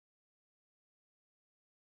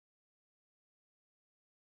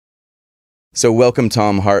So welcome,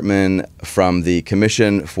 Tom Hartmann from the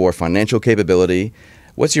Commission for Financial Capability.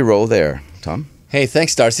 What's your role there, Tom? Hey,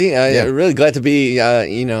 thanks, Darcy. Really glad to be,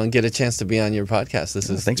 get a chance to be on your podcast.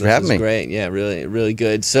 Thanks for having me. Great. Yeah, really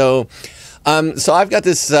good. So I've got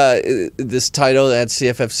this this title at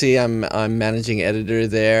CFFC. I'm managing editor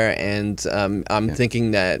there, and I'm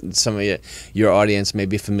thinking that some of your audience may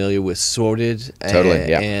be familiar with Sorted. Totally,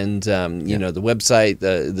 yeah. And you know, the website,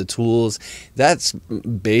 the tools. That's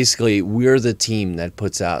basically, we're the team that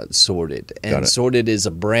puts out Sorted, and Sorted is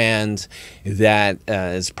a brand that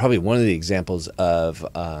is probably one of the examples of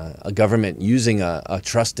a government using a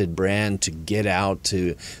trusted brand to get out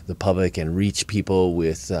to the public and reach people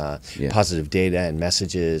with positive data and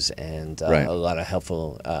messages and a lot of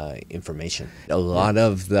helpful information. A lot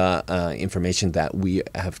of the information that we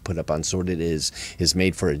have put up on Sorted is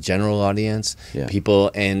made for a general audience.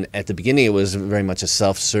 People, and at the beginning it was very much a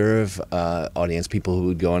self-serve audience, people who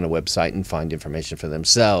would go on a website and find information for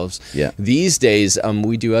themselves. These days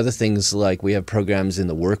we do other things, like we have programs in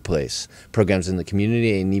the workplace, programs in the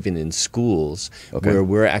community, and even in schools where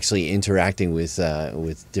we're actually interacting with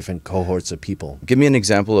different cohorts of people. Give me an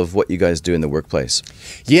example of what you guys do in the workplace.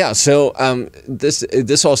 Yeah, so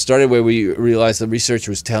this all started where we realized the research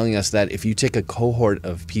was telling us that if you take a cohort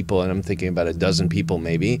of people, and I'm thinking about a dozen people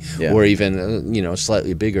maybe, or even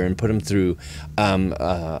slightly bigger, and put them through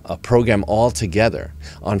a program all together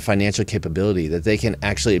on financial capability, that they can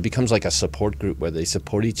actually, it becomes like a support group where they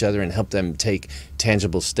support each other and help them take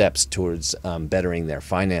tangible steps towards bettering their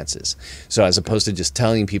finances. So as opposed to just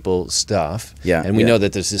telling people stuff, and we know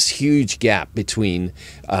that there's this huge gap between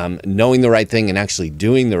knowing the right thing and actually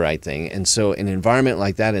doing the right thing. And so an environment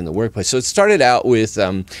like that in the workplace. So it started out with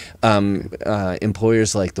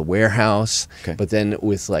employers like the warehouse, but then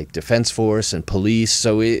with like Defense Force and police.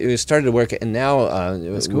 So it started to work, and now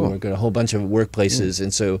we've got a whole bunch of workplaces.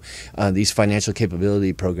 And so these financial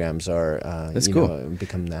capability programs are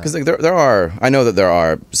become that. Because there are, I know that there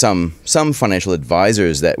are some financial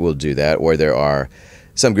advisors that will do that, or there are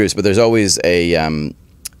some groups, but there's always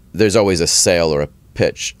a sale or a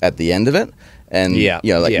pitch at the end of it. And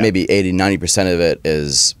maybe 80–90% of it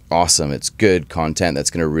is awesome. It's good content that's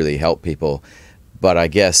going to really help people. But I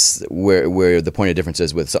guess where the point of difference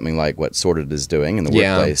is with something like what Sorted is doing in the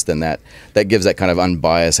workplace, then that gives that kind of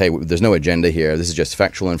unbiased, hey, there's no agenda here. This is just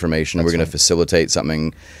factual information. We're going to facilitate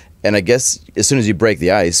something. And I guess as soon as you break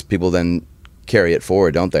the ice, people then carry it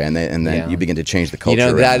forward, don't they? And then you begin to change the culture. You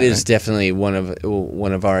know, that is definitely one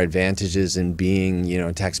of our advantages in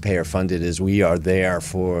being, taxpayer funded, is we are there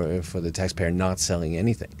for the taxpayer, not selling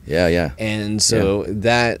anything. And so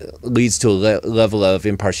that leads to a level of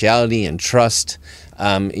impartiality and trust.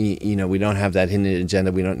 We don't have that hidden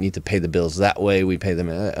agenda. We don't need to pay the bills that way. We pay them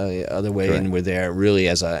other way, and we're there really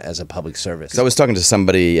as a public service. 'Cause I was talking to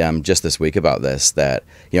somebody just this week about this, that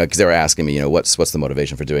because they were asking me, what's the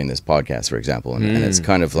motivation for doing this podcast, for example, and it's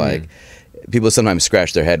kind of like people sometimes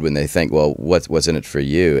scratch their head when they think, well, what's in it for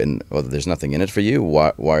you? And well, there's nothing in it for you.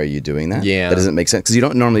 Why are you doing that? That doesn't make sense, because you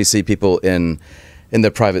don't normally see people in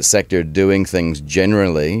the private sector doing things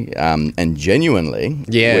generally and genuinely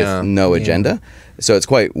with no agenda. So it's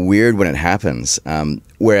quite weird when it happens.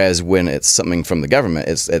 Whereas when it's something from the government,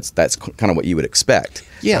 that's kind of what you would expect.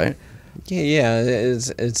 Right?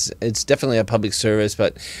 It's definitely a public service,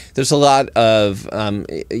 but there's a lot of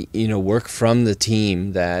work from the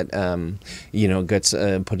team that gets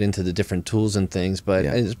put into the different tools and things. But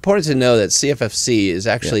it's important to know that CFFC is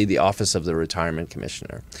actually the Office of the Retirement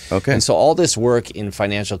Commissioner. And so all this work in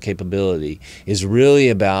financial capability is really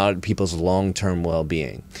about people's long-term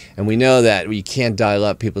well-being. And we know that we can't dial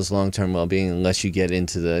up people's long-term well-being unless you get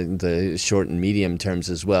into the short and medium terms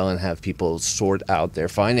as well, and have people sort out their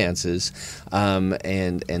finances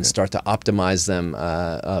and start to optimize them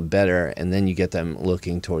better, and then you get them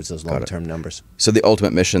looking towards those long-term numbers. So the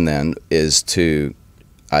ultimate mission then is to,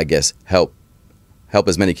 I guess, help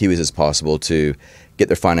as many Kiwis as possible to get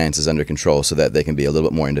their finances under control so that they can be a little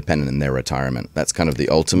bit more independent in their retirement. That's kind of the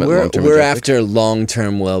ultimate long-term We're after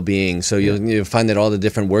long-term well-being. So you'll find that all the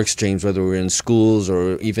different work streams, whether we're in schools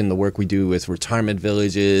or even the work we do with retirement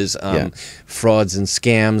villages, frauds and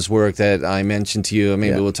scams work that I mentioned to you,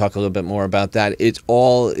 maybe we'll talk a little bit more about that. It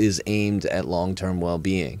all is aimed at long-term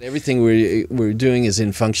well-being. Everything we're doing is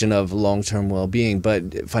in function of long-term well-being,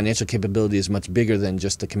 but financial capability is much bigger than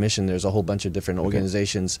just the commission. There's a whole bunch of different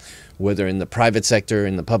organizations, whether in the private sector,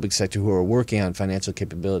 in the public sector, who are working on financial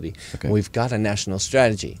capability. We've got a national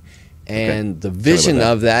strategy. And the vision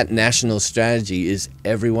of that national strategy is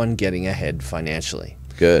everyone getting ahead financially.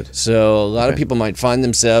 Good. So a lot of people might find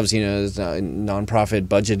themselves, as nonprofit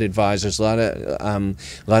budget advisors, a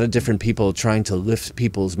lot of different people trying to lift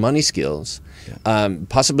people's money skills,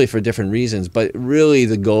 possibly for different reasons. But really,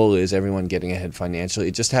 the goal is everyone getting ahead financially.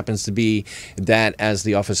 It just happens to be that as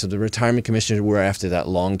the Office of the Retirement Commissioner, we're after that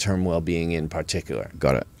long-term well-being in particular.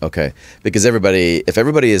 Got it. Okay. Because if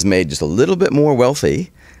everybody is made just a little bit more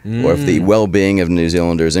wealthy, or if the well-being of New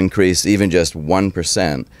Zealanders increase even just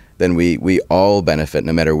 1%, then we all benefit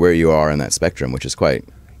no matter where you are in that spectrum, which is quite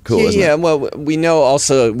cool, isn't it? Yeah, well, we know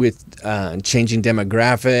also with changing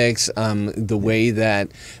demographics, the way that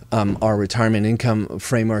our retirement income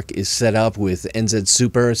framework is set up with NZ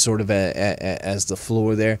Super sort of as the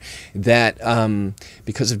floor there, that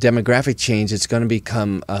because of demographic change, it's going to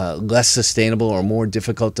become less sustainable or more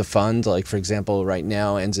difficult to fund. Like, for example, right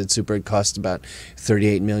now, NZ Super costs about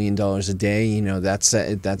 $38 million a day. That's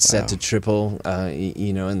set to triple,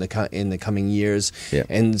 in the coming years. Yeah.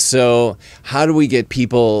 And so how do we get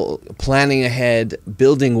people planning ahead,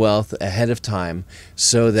 building wealth ahead of time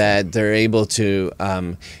so that they're able to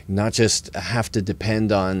not just have to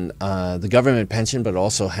depend on the government pension, but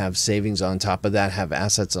also have savings on top of that, have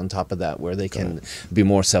assets on top of that where they can be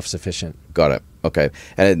more self-sufficient. Got it. Okay.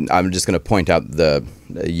 And I'm just going to point out the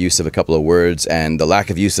use of a couple of words and the lack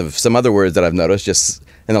of use of some other words that I've noticed just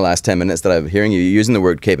in the last 10 minutes that I'm hearing you using the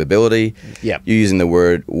word capability. Yeah. You're using the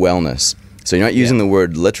word wellness. So you're not using the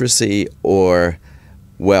word literacy or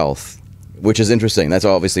wealth, which is interesting. That's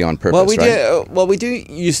obviously on purpose, we do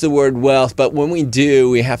use the word wealth, but when we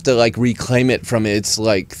do, we have to reclaim it from its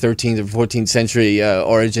 13th or 14th century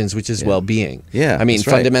origins, which is well-being. Yeah, I mean, that's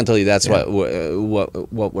right. fundamentally, that's what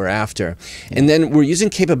we're after. And then we're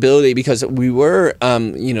using capability because we were,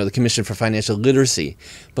 the Commission for Financial Literacy,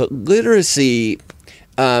 but literacy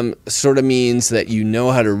sort of means that you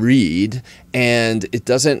know how to read, and it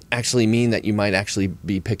doesn't actually mean that you might actually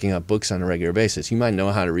be picking up books on a regular basis. You might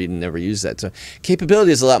know how to read and never use that. So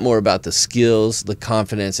capability is a lot more about the skills, the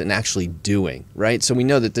confidence, and actually doing, right? So we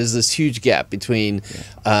know that there's this huge gap between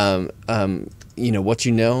what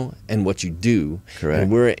you know and what you do. Correct.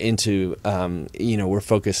 And we're into, we're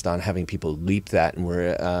focused on having people leap that, and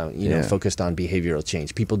we're, focused on behavioral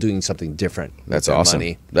change, people doing something different. That's with their awesome.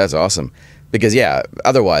 money. That's awesome. Because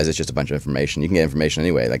otherwise it's just a bunch of information. You can get information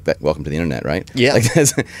anyway. Like that. Welcome to the internet, right? Yeah.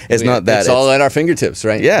 It's not that. It's all at our fingertips,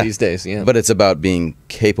 right? Yeah. These days. Yeah. But it's about being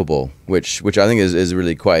capable, which I think is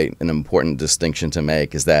really quite an important distinction to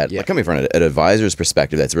make. Is that coming from an advisor's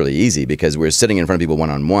perspective, that's really easy because we're sitting in front of people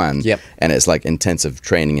one-on-one, and it's like intensive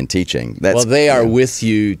training and teaching. They are with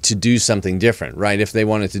you to do something different, right? If they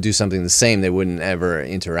wanted to do something the same, they wouldn't ever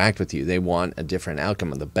interact with you. They want a different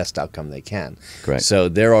outcome, or the best outcome they can. Correct. So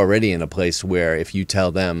they're already in a place where if you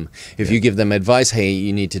tell them, if you give them advice, hey,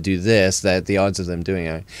 you need to do this, that the odds of them doing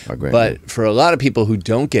it are great. But for a lot of people who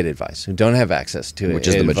don't get advice, who don't have access to which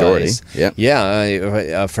is the majority,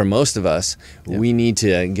 for most of us, we need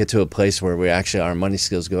to get to a place where our money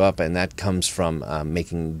skills go up, and that comes from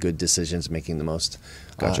making good decisions, making the most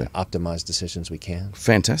optimized decisions we can.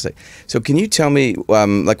 Fantastic. So can you tell me,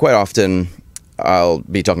 quite often I'll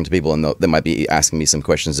be talking to people and they might be asking me some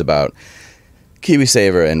questions about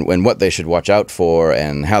KiwiSaver and what they should watch out for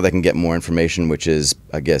and how they can get more information, which is,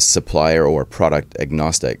 I guess, supplier or product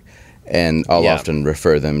agnostic. And I'll often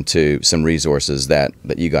refer them to some resources that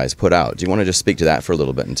you guys put out. Do you want to just speak to that for a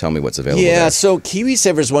little bit and tell me what's available there? So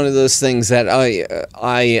KiwiSaver is one of those things that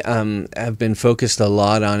I have been focused a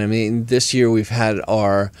lot on. I mean, this year we've had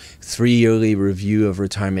our 3-yearly review of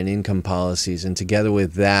retirement income policies, and together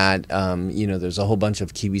with that, there's a whole bunch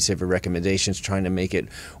of KiwiSaver recommendations trying to make it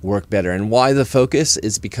work better. And why the focus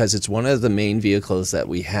is because it's one of the main vehicles that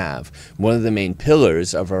we have, one of the main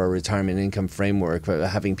pillars of our retirement income framework,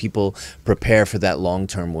 having people prepare for that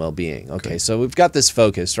long-term well-being. Okay, so we've got this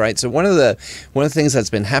focus, right? So one of the things that's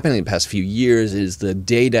been happening in the past few years is the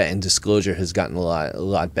data and disclosure has gotten a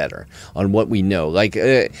lot better on what we know. Like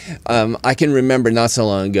I can remember not so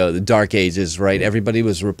long ago, the dark ages, right? Everybody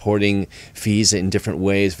was reporting fees in different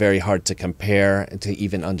ways, very hard to compare, to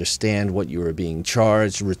even understand what you were being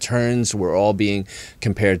charged. Returns were all being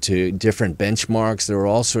compared to different benchmarks. There were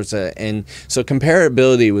all sorts of, and so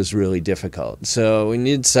comparability was really difficult. So we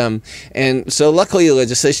need some. And so luckily the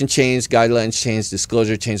legislation changed, guidelines changed,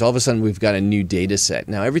 disclosure changed. All of a sudden we've got a new data set.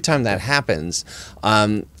 Now every time that happens,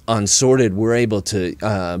 on Sorted, we're able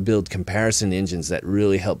to build comparison engines that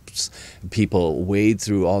really helps people wade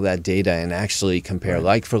through all that data and actually compare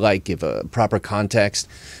like for like, give a proper context.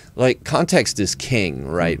 Like, context is king,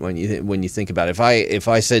 right? When you think about it. If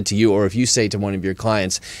I said to you, or if you say to one of your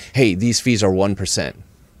clients, hey, these fees are 1%.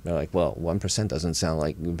 They're like, well, 1% doesn't sound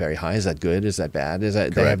like very high. Is that good? Is that bad? Is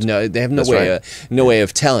that Correct. they have no That's way right. no way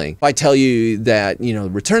of telling. If I tell you that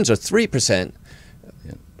returns are 3%.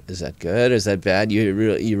 Is that good? Is that bad? You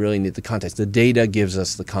really need the context. The data gives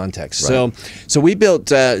us the context. Right. So we built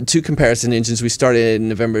 2 comparison engines. We started in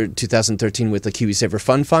November 2013 with the KiwiSaver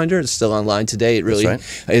Fund Finder. It's still online today.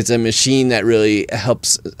 It's a machine that really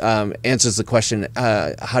helps answers the question,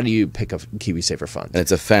 how do you pick a KiwiSaver fund? And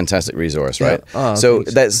it's a fantastic resource, right? Yeah. Oh, so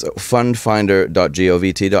thanks. that's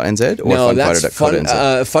fundfinder.govt.nz or No, that's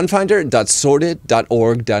fundfinder.co.nz?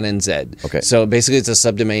 fundfinder.sorted.org.nz. Okay. So basically it's a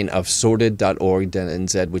subdomain of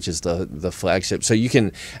sorted.org.nz, which is the flagship. So you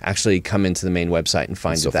can actually come into the main website and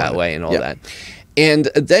find it that way and all that. And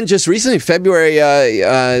then just recently, February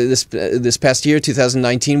this past year,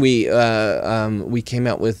 2019, we came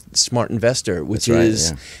out with Smart Investor, which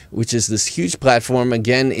is this huge platform.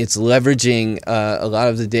 Again, it's leveraging a lot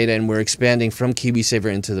of the data, and we're expanding from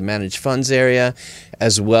KiwiSaver into the managed funds area,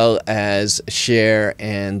 as well as share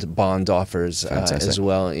and bond offers as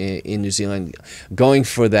well in New Zealand, going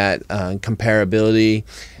for that comparability.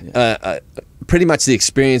 Pretty much the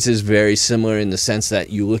experience is very similar in the sense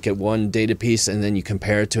that you look at one data piece and then you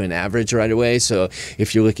compare it to an average right away. So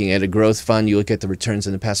if you're looking at a growth fund, you look at the returns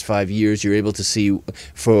in the past 5 years, you're able to see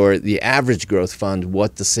for the average growth fund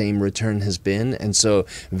what the same return has been. And so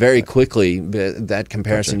very quickly, that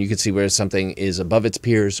comparison, you can see where something is above its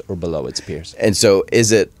peers or below its peers. And so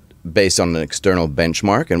is it based on an external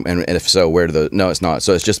benchmark, and if so, where do no, it's not.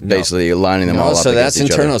 So it's just basically lining them all up. So that's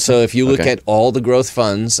internal. So if you look Okay. at all the growth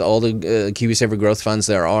funds, all the KiwiSaver growth funds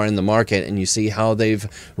there are in the market, and you see how they've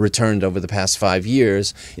returned over the past 5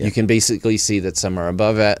 years, you can basically see that some are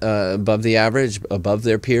above the average, above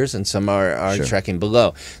their peers, and some are tracking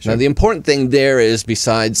below. Now the important thing there is,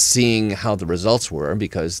 besides seeing how the results were,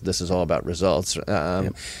 because this is all about results,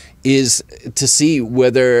 is to see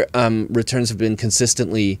whether returns have been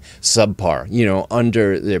consistently subpar,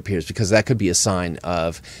 under their peers, because that could be a sign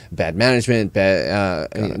of bad management,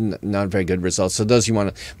 not very good results. So those you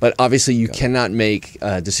want to, but obviously you cannot make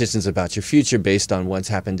decisions about your future based on what's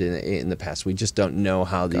happened in the past. We just don't know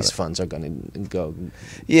how these funds are going to go.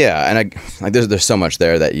 Yeah, and there's so much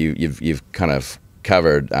there that you've kind of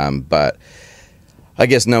covered, but I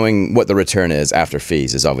guess knowing what the return is after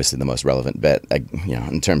fees is obviously the most relevant bit,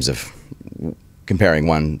 in terms of comparing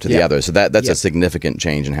one to the other. So that's a significant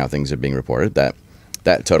change in how things are being reported. That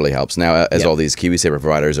totally helps. Now, as all these KiwiSaver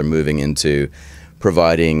providers are moving into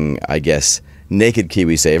providing, I guess, naked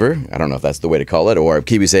KiwiSaver, I don't know if that's the way to call it, or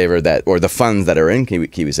KiwiSaver or the funds that are in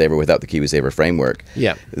KiwiSaver without the KiwiSaver framework.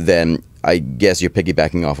 Then I guess you're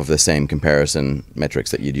piggybacking off of the same comparison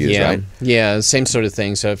metrics that you'd use, right? Yeah, same sort of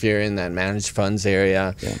thing. So if you're in that managed funds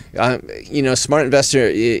area, Smart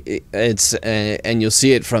Investor, it's and you'll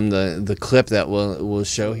see it from the clip that we'll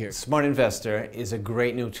show here. Smart Investor is a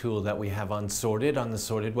great new tool that we have on the Sorted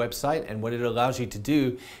website, and what it allows you to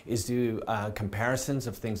do is do comparisons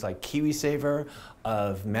of things like KiwiSaver,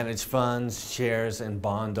 of managed funds, shares, and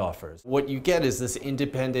bond offers. What you get is this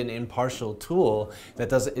independent, impartial tool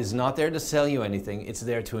that is not there to sell you anything. It's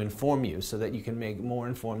there to inform you so that you can make more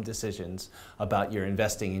informed decisions about your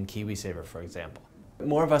investing in KiwiSaver, for example.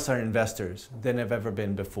 More of us are investors than have ever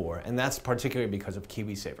been before, and that's particularly because of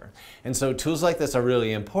KiwiSaver. And so tools like this are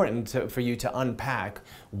really important for you to unpack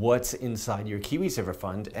what's inside your KiwiSaver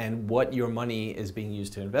fund and what your money is being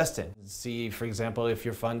used to invest in. See, for example, if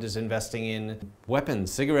your fund is investing in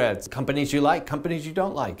weapons, cigarettes, companies you like, companies you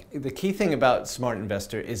don't like. The key thing about Smart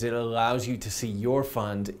Investor is it allows you to see your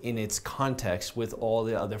fund in its context with all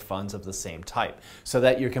the other funds of the same type, so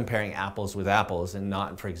that you're comparing apples with apples and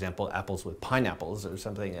not, for example, apples with pineapples or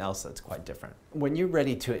something else that's quite different. When you're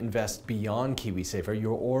ready to invest beyond KiwiSaver,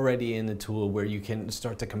 you're already in the tool where you can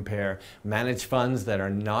start to compare managed funds that are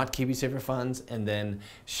not KiwiSaver funds, and then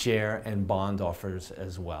share and bond offers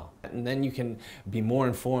as well. And then you can be more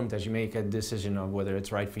informed as you make a decision on whether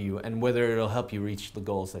it's right for you and whether it'll help you reach the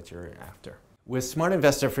goals that you're after. With Smart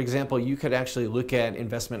Investor, for example, you could actually look at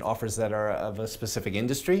investment offers that are of a specific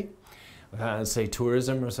industry, say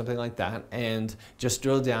tourism or something like that, and just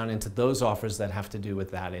drill down into those offers that have to do with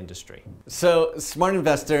that industry. So Smart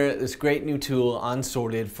Investor, this great new tool on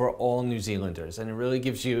Sorted for all New Zealanders, and it really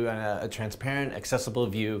gives you a transparent, accessible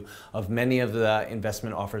view of many of the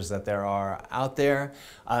investment offers that there are out there.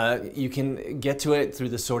 You can get to it through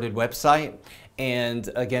the Sorted website. And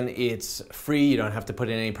again, it's free. You don't have to put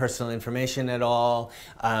in any personal information at all,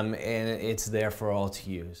 and it's there for all to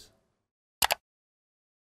use.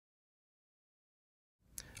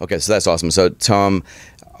 Okay, so that's awesome. So Tom,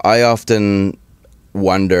 I often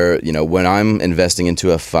wonder, when I'm investing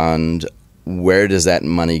into a fund, where does that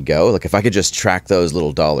money go? Like if I could just track those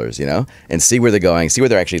little dollars, you know, and see where they're going, see where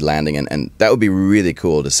they're actually landing, and that would be really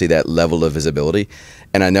cool to see that level of visibility.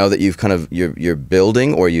 And I know that you've kind of you're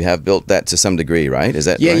building, or you have built that to some degree, right? Is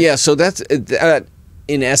that right? Yeah. So that's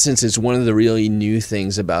in essence, is one of the really new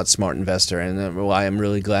things about Smart Investor, and why I'm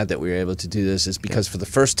really glad that we were able to do this is because for the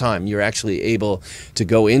first time, you're actually able to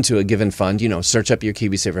go into a given fund, you know, search up your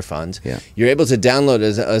KiwiSaver fund. Yeah. You're able to download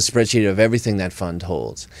a spreadsheet of everything that fund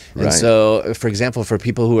holds. And so, for example, for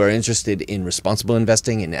people who are interested in responsible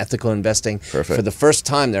investing, in ethical investing, for the first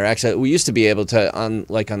time, they're actually, we used to be able to,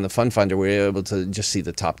 like on the Fund Finder, we were able to just see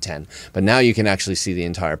the top 10. But now you can actually see the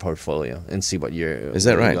entire portfolio and see what you're,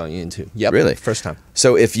 going into. Yep. Really? First time.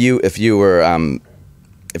 So if you were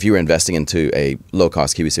investing into a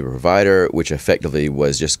low-cost KiwiSaver provider, which effectively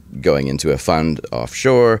was just going into a fund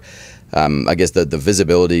offshore, I guess the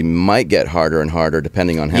visibility might get harder and harder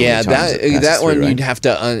depending on how many times that one through, right? You'd have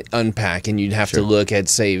to unpack, and you'd have to look at,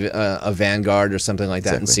 say, a Vanguard or something like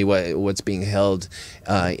that, and see what's being held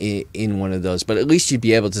in one of those. But at least you'd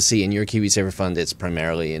be able to see in your KiwiSaver fund, it's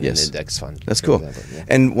primarily in an index fund. That's cool.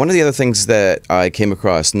 And one of the other things that I came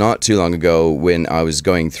across not too long ago when I was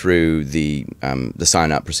going through the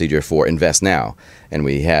sign-up procedure for Invest Now, and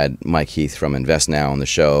we had Mike Heath from Invest Now on the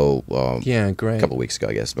show a couple of weeks ago,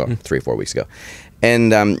 I guess, about 3 or 4 weeks ago.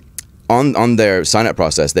 And on their sign-up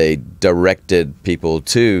process, they directed people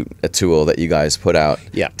to a tool that you guys put out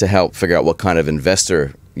to help figure out what kind of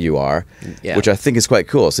investor you are, which I think is quite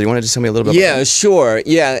cool. So you want to just tell me a little bit about that? Sure.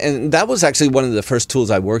 Yeah, and that was actually one of the first tools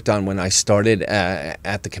I worked on when I started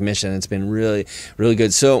at the commission. It's been really, really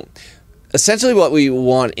good. So essentially what we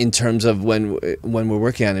want in terms of when we're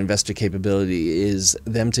working on investor capability is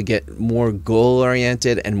them to get more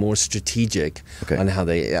goal-oriented and more strategic on how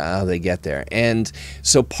they get there. And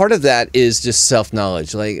so part of that is just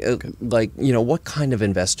self-knowledge, like you know, what kind of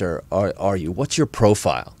investor are you? What's your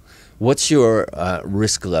profile? What's your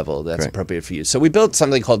risk level that's appropriate for you? So we built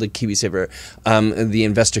something called the KiwiSaver, the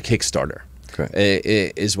Investor Kickstarter,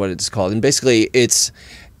 is what it's called. And basically, it's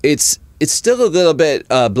still a little bit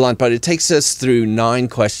blunt, but it takes us through 9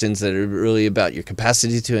 questions that are really about your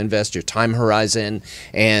capacity to invest, your time horizon,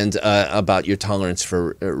 and about your tolerance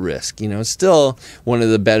for risk. You know, it's still one of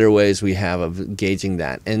the better ways we have of gauging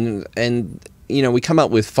that. And you know, we come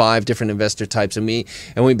up with 5 different investor types, and we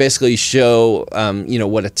basically show you know,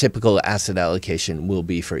 what a typical asset allocation will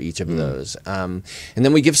be for each of those. And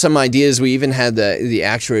then we give some ideas. We even had the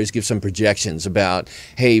actuaries give some projections about,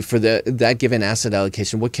 hey, for that given asset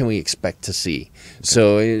allocation, what can we expect to see?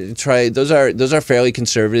 So those are fairly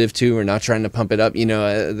conservative too. We're not trying to pump it up. You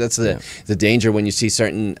know, that's the danger when you see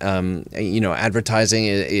certain you know, advertising.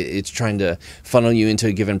 It's trying to funnel you into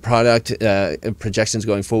a given product. Projections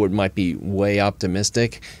going forward might be way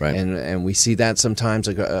optimistic, and we see that sometimes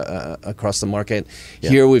across the market.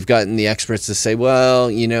 Here we've gotten the experts to say,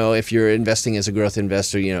 well, you know, if you're investing as a growth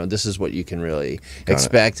investor, you know, this is what you can really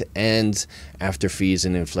expect, and after fees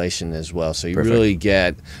and inflation as well. So you really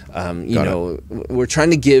get, you know, we're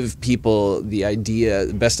trying to give people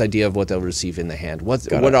the best idea of what they'll receive in the hand.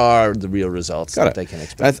 What are the real results that they can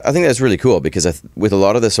expect? I think that's really cool because with a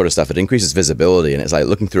lot of this sort of stuff, it increases visibility, and it's like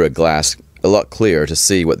looking through a glass a lot clearer to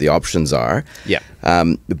see what the options are.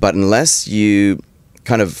 But unless you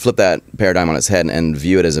kind of flip that paradigm on its head and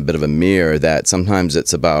view it as a bit of a mirror, that sometimes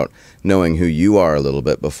it's about knowing who you are a little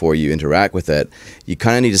bit before you interact with it, you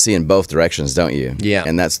kind of need to see in both directions, don't you?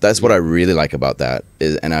 And that's what I really like about that.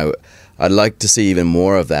 And I'd like to see even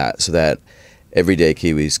more of that, so that everyday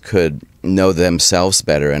Kiwis could know themselves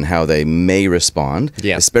better and how they may respond,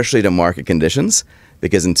 especially to market conditions.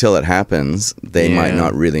 Because until it happens, they might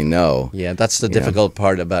not really know. That's the difficult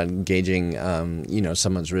part about gauging, you know,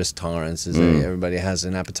 someone's risk tolerance. Is that everybody has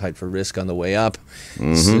an appetite for risk on the way up.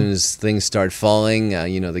 As soon as things start falling,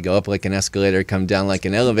 you know, they go up like an escalator, come down like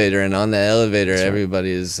an elevator, and on the elevator, everybody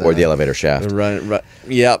is or the elevator shaft.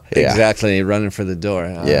 Exactly, running for the door.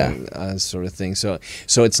 Sort of thing. So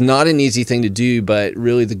it's not an easy thing to do, but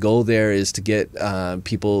really the goal there is to get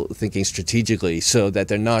people thinking strategically, so that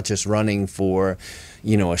they're not just running for,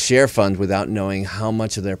 you know, a share fund without knowing how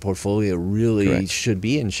much of their portfolio really should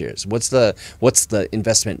be in shares. What's the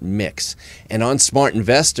investment mix? And on Smart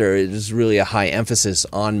Investor, it is really a high emphasis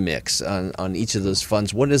on mix on each of those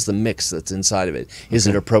funds. What is the mix that's inside of it? Is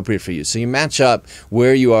it appropriate for you? So you match up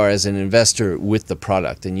where you are as an investor with the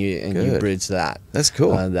product, and you bridge that. That's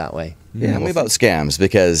cool. That way. Tell me about scams,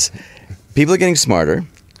 because people are getting smarter.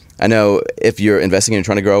 I know if you're investing and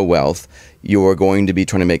trying to grow wealth, you're going to be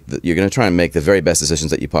trying to make the very best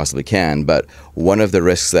decisions that you possibly can. But one of the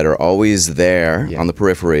risks that are always there on the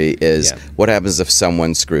periphery is what happens if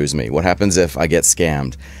someone screws me? What happens if I get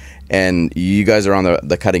scammed? and you guys are on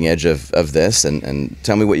the cutting edge of this. And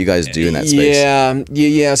tell me what you guys do in that space.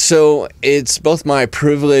 Yeah. So it's both my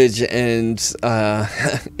privilege and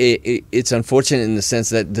it's unfortunate in the sense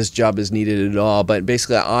that this job is needed at all. But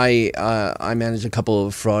basically, I manage a couple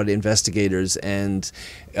of fraud investigators, and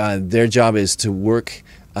their job is to work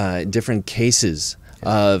different cases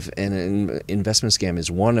of an investment scam is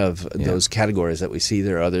one of those categories that we see.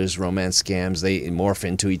 There are others, romance scams. They morph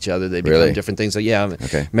into each other. They become different things. So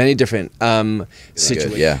many different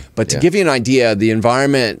situations. But to give you an idea, the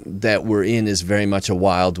environment that we're in is very much a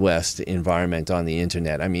Wild West environment on the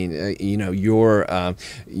internet. I mean, your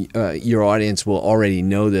audience will already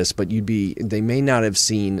know this, but they may not have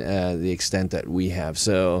seen the extent that we have.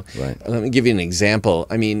 So let me give you an example.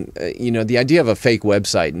 I mean, the idea of a fake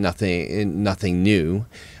website, nothing new.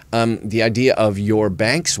 The idea of your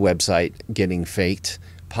bank's website getting faked,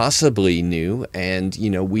 possibly new, and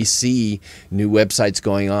we see new websites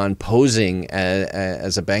going on posing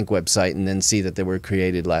as a bank website, and then see that they were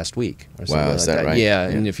created last week or something like that. Right? Yeah,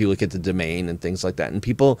 and if you look at the domain and things like that, and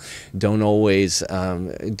people don't always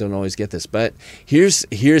get this. But here's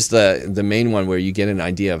the main one where you get an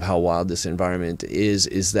idea of how wild this environment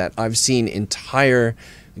is that I've seen entire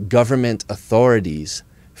government authorities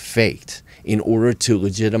faked in order to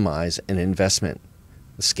legitimize an investment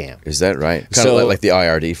scam. Is that right? Kind of like the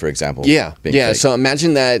IRD, for example. Yeah. Fake. So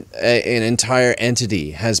imagine that an entire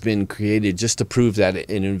entity has been created just to prove that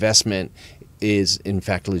an investment is in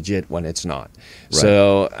fact legit when it's not. Right.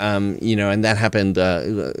 So, and that happened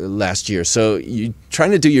last year. So you're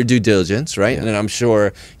trying to do your due diligence, right? Yeah. And I'm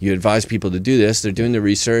sure you advise people to do this. They're doing the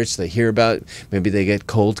research. They hear about, maybe they get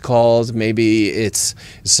cold calls. Maybe it's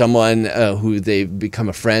someone who they've become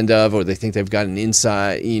a friend of, or they think they've got an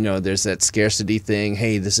insight. There's that scarcity thing.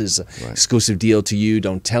 Hey, this is an exclusive deal to you.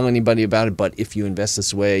 Don't tell anybody about it. But if you invest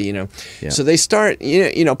this way, So they start,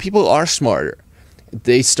 people are smarter.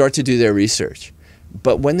 They start to do their research.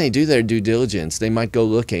 But when they do their due diligence, they might go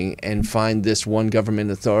looking and find this one government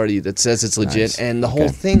authority that says it's legit, and the whole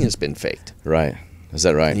thing has been faked. Right. Is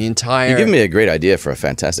that right? The entire... You give me a great idea for a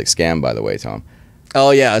fantastic scam, by the way, Tom.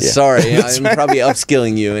 Oh, yeah, sorry. I'm probably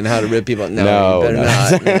upskilling you in how to rip people. No, you better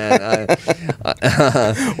not.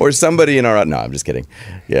 Man. Or somebody in our... No, I'm just kidding.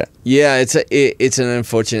 Yeah. Yeah, it's an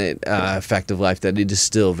unfortunate fact of life that it is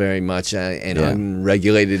still very much an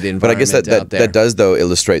unregulated environment. But I guess out there. that does, though,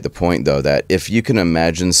 illustrate the point, though, that if you can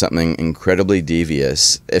imagine something incredibly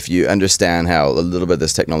devious, if you understand how a little bit of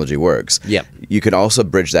this technology works, you can also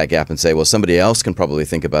bridge that gap and say, well, somebody else can probably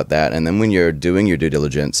think about that. And then when you're doing your due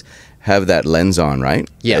diligence, have that lens on, right?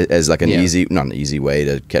 Yeah. As like an easy, not an easy way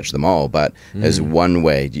to catch them all, but as one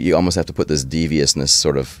way. You almost have to put this deviousness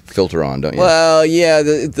sort of filter on, don't you? Well, yeah.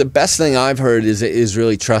 The best thing I've heard is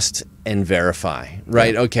really trust and verify,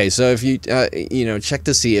 right? Okay, so if you check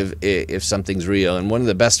to see if something's real, and one of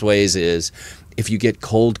the best ways is if you get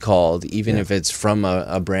cold called, even if it's from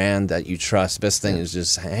a brand that you trust, best thing is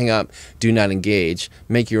just hang up, do not engage,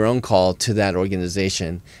 make your own call to that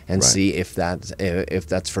organization and see if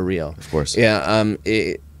that's for real. Of course. Yeah.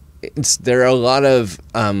 There are a lot of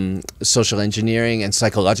social engineering and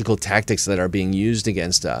psychological tactics that are being used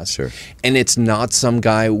against us. Sure. And it's not some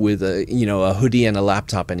guy with a hoodie and a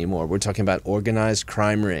laptop anymore. We're talking about organized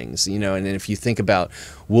crime rings, and if you think about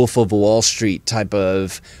Wolf of Wall Street type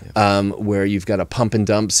of where you've got a pump and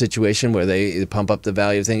dump situation where they pump up the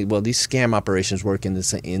value of things. Well, these scam operations work in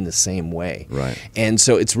the same way. Right. And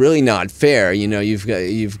so it's really not fair.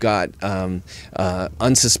 You've got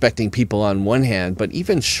unsuspecting people on one hand, but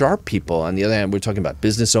even sharp people on the other hand. We're talking about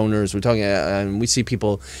business owners. We're talking, we see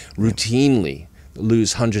people routinely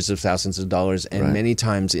lose hundreds of thousands of dollars and many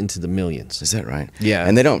times into the millions. Is that right? Yeah.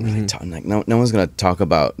 And they don't, no one's going to talk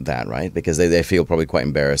about that, right? Because they feel probably quite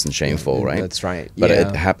embarrassed and shameful, right? That's right. But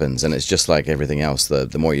it happens, and it's just like everything else.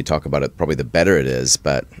 The more you talk about it, probably the better it is.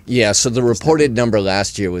 But yeah, so the reported number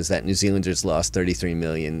last year was that New Zealanders lost $33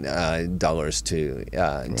 million to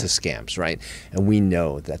scams, right? And we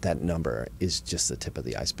know that number is just the tip of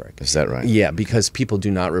the iceberg. Is that right? Yeah, because people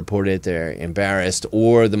do not report it. They're embarrassed,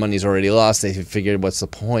 or the money's already lost. They figured, what's the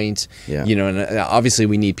point? Yeah. And obviously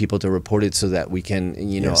we need people to report it so that we can,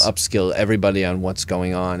 upskill everybody on what's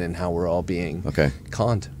going on and how we're all being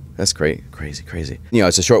conned. That's great. Crazy.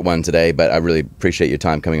 It's a short one today, but I really appreciate your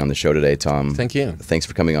time coming on the show today, Tom. Thank you. Thanks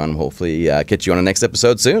for coming on. Hopefully catch you on the next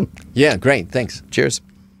episode soon. Yeah, great. Thanks. Cheers.